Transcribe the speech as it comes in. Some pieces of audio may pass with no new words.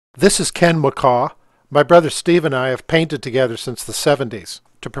This is Ken McCaw. My brother Steve and I have painted together since the 70s.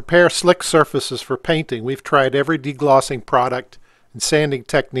 To prepare slick surfaces for painting, we've tried every deglossing product and sanding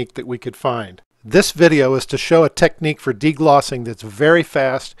technique that we could find. This video is to show a technique for deglossing that's very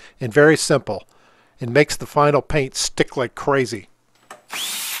fast and very simple and makes the final paint stick like crazy.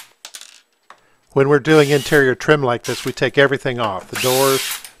 When we're doing interior trim like this, we take everything off, the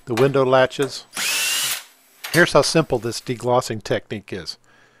doors, the window latches. Here's how simple this deglossing technique is.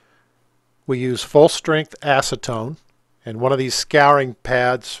 We use full strength acetone and one of these scouring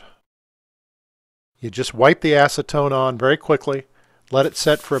pads. You just wipe the acetone on very quickly, let it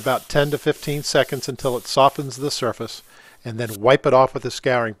set for about 10 to 15 seconds until it softens the surface, and then wipe it off with a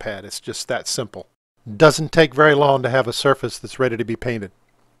scouring pad. It's just that simple. Doesn't take very long to have a surface that's ready to be painted.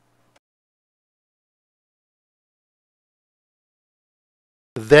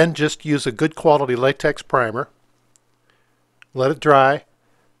 Then just use a good quality latex primer. Let it dry.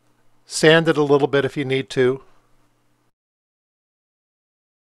 Sand it a little bit if you need to.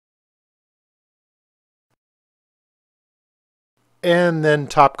 And then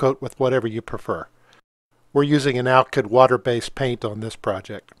top coat with whatever you prefer. We're using an alkyd water-based paint on this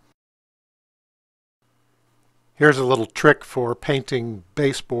project. Here's a little trick for painting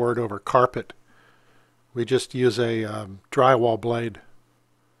baseboard over carpet. We just use a drywall blade.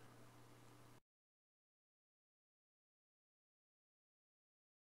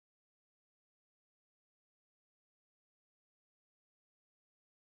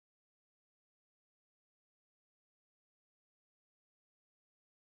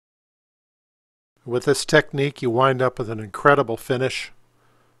 With this technique, you wind up with an incredible finish.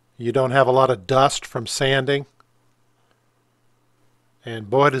 You don't have a lot of dust from sanding. And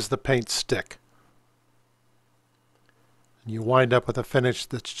boy, does the paint stick. And you wind up with a finish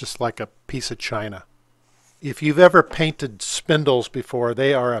that's just like a piece of china. If you've ever painted spindles before,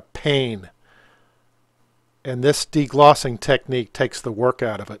 they are a pain. And this deglossing technique takes the work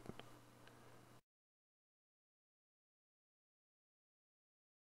out of it.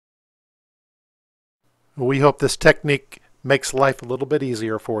 We hope this technique makes life a little bit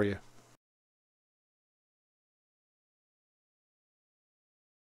easier for you.